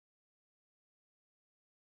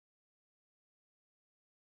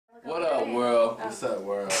What up, world? What's up,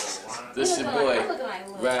 world? This your boy,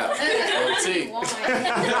 Rap OT.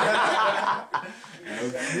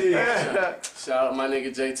 Shout out my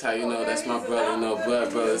nigga J-Ty, you know, that's my brother, you know,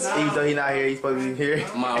 blood brothers. Even though he not here, he's supposed to be here.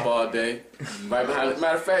 Mob all day. Right behind,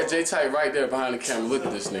 matter of fact, J-Ty right there behind the camera. Look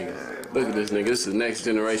at this nigga. Look at this nigga. This is the next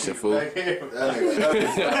generation, fool. That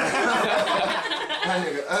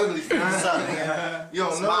nigga ugly, son. You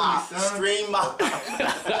don't know me, son. Extreme mob.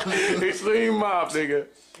 Extreme mob, nigga.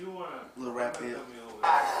 Little RAPHIT.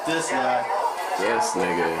 This guy. This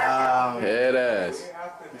nigga. Head ass.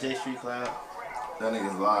 STREETCLOUD. That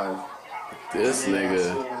nigga's live. This nigga.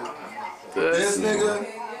 This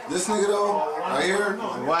nigga though, right here,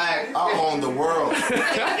 Whack. I own the world.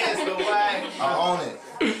 It's the whack. I own it.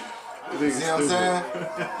 See what I'm saying?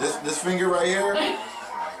 This finger right here.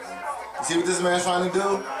 You see what this man's trying to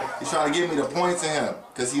do? He's trying to get me to point to him,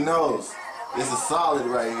 cause he knows this is solid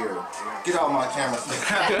right here. Get out my camera.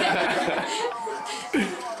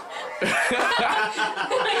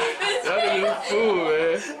 That nigga fool,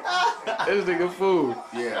 man. This nigga fool.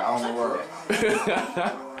 Yeah, I own the world.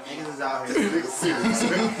 Niggas is out here.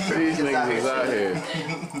 These niggas is out here.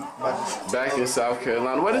 Back in South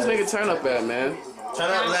Carolina. Where this nigga turn up at, man?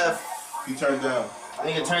 Turn up left. You turned down.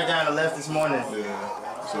 Nigga turned down the left this morning.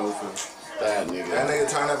 Yeah. So That nigga. that nigga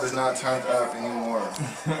turn up is not turned up anymore.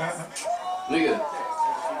 Nigga.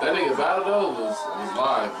 That nigga battle though was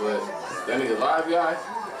live, but that nigga live guy.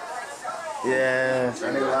 Yeah.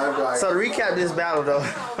 That nigga live guy. So to recap this battle though.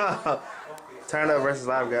 Turn up versus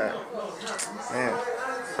live guy. Man.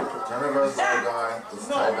 Turn up versus live guy. It's a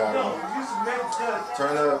tight battle.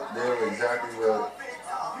 Turn up did exactly what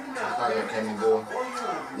Chicago came to do.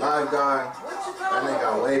 Live guy, that nigga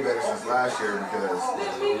got way better since last year because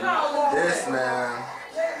this man,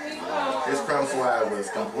 his crumb swag was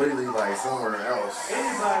completely like somewhere else.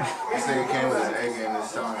 This nigga came with his A game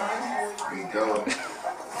this time. He's dope.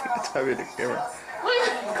 Tell me the camera.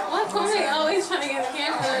 Why Chloe always trying to get the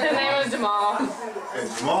camera? His name was Jamal.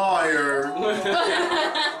 It's Jamal here.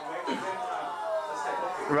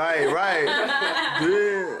 Right.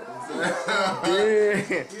 Yeah.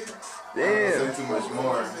 I don't say too much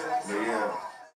more, but yeah.